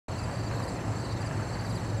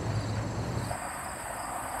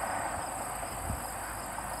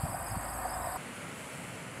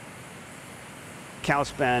Cows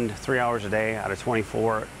spend 3 hours a day out of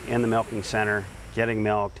 24 in the milking center getting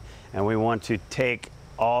milked, and we want to take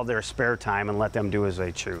all their spare time and let them do as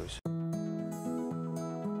they choose.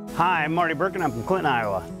 Hi, I'm Marty Burken. I'm from Clinton,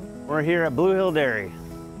 Iowa. We're here at Blue Hill Dairy.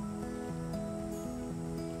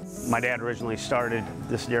 My dad originally started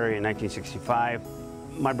this dairy in 1965.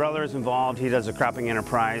 My brother is involved. He does a cropping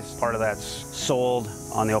enterprise. Part of that's sold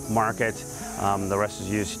on the open market. The rest is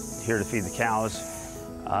used here to feed the cows.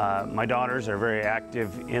 My daughters are very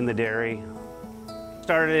active in the dairy.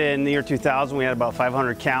 Started in the year 2000, we had about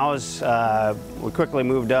 500 cows. We quickly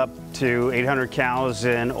moved up to 800 cows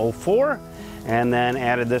in 04, and then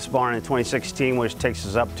added this barn in 2016, which takes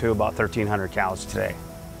us up to about 1,300 cows today.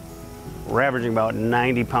 We're averaging about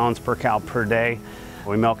 90 pounds per cow per day.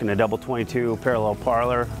 We milk in a double 22 parallel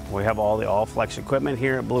parlor. We have all the Allflex equipment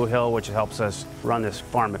here at Blue Hill, which helps us run this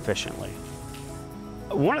farm efficiently.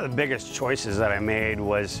 One of the biggest choices that I made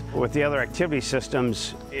was with the other activity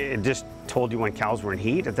systems, it just told you when cows were in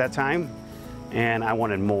heat at that time, and I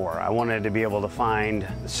wanted more. I wanted to be able to find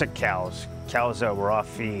sick cows, cows that were off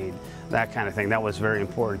feed, that kind of thing. That was very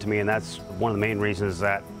important to me, and that's one of the main reasons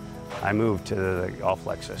that I moved to the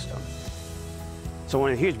Allflex system. So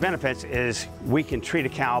one of the huge benefits is we can treat a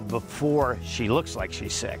cow before she looks like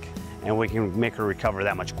she's sick, and we can make her recover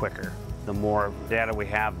that much quicker. The more data we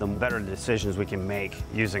have, the better decisions we can make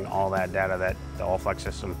using all that data that the Allflex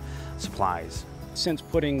system supplies. Since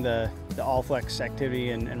putting the Allflex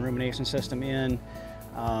activity and rumination system in,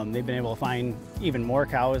 they've been able to find even more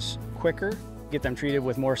cows quicker, get them treated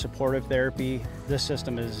with more supportive therapy. This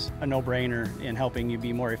system is a no-brainer in helping you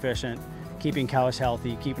be more efficient, keeping cows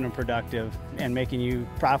healthy, keeping them productive, and making you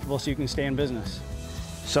profitable so you can stay in business.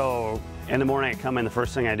 So in the morning I come in, the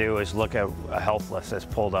first thing I do is look at a health list that's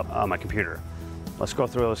pulled up on my computer. Let's go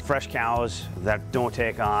through those fresh cows that don't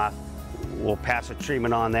take off. We'll pass a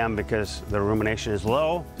treatment on them because the rumination is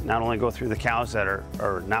low. Not only go through the cows that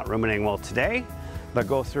are not ruminating well today, but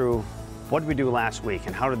go through what did we do last week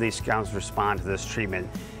and how did these cows respond to this treatment.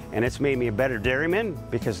 And it's made me a better dairyman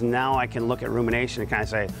because now I can look at rumination and kind of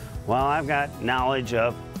say, well, I've got knowledge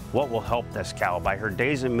of what will help this cow by her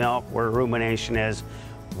days of milk, where rumination is,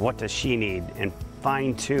 what does she need, and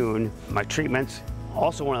fine tune my treatments.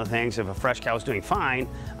 Also, one of the things, if a fresh cow is doing fine,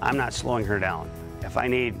 I'm not slowing her down. If I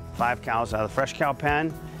need 5 cows out of the fresh cow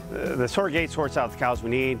pen, the sort gate sorts out the cows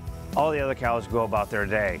we need. All the other cows go about their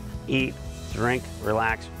day. Eat, drink,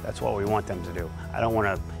 relax. That's what we want them to do. I don't want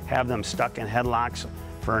to have them stuck in headlocks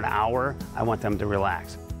for an hour. I want them to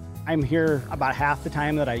relax. I'm here about half the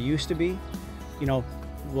time that I used to be. You know,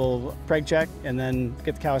 we'll preg check and then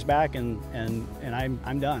get the cows back and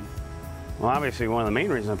I'm done. Well, obviously one of the main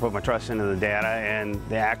reasons I put my trust into the data and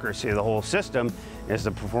the accuracy of the whole system is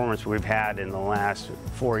the performance we've had in the last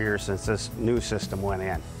 4 years since this new system went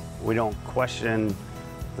in. We don't question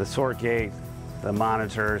the sort gate, the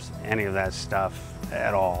monitors, any of that stuff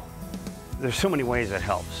at all. There's so many ways it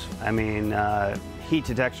helps. I mean, heat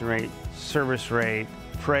detection rate, service rate,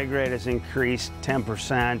 preg rate has increased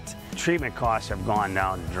 10%. Treatment costs have gone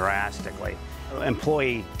down drastically.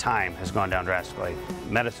 Employee time has gone down drastically.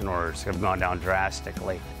 Medicine orders have gone down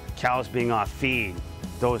drastically. Cows being off feed,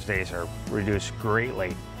 those days are reduced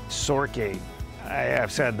greatly. Sort gate,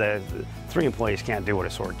 I've said that 3 employees can't do what a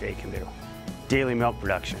sort gate can do. Daily milk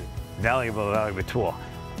production, valuable tool.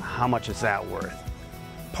 How much is that worth?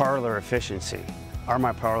 Parlor efficiency. Are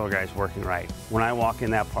my parlor guys working right? When I walk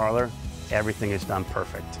in that parlor, everything is done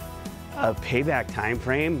perfect. A payback time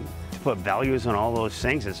frame to put values on all those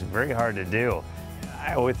things is very hard to do.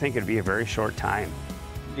 I would think it'd be a very short time.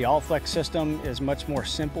 The Allflex system is much more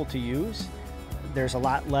simple to use. There's a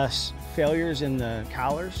lot less failures in the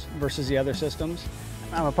collars versus the other systems.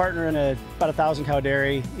 I'm a partner in about 1,000 cow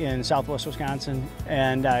dairy in southwest Wisconsin,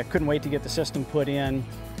 and I couldn't wait to get the system put in,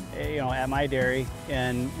 at my dairy.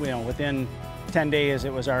 And within 10 days,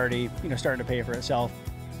 it was already starting to pay for itself.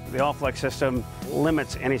 The Allflex system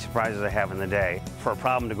limits any surprises I have in the day. For a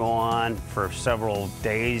problem to go on for several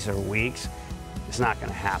days or weeks, it's not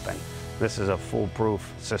going to happen. This is a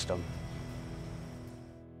foolproof system.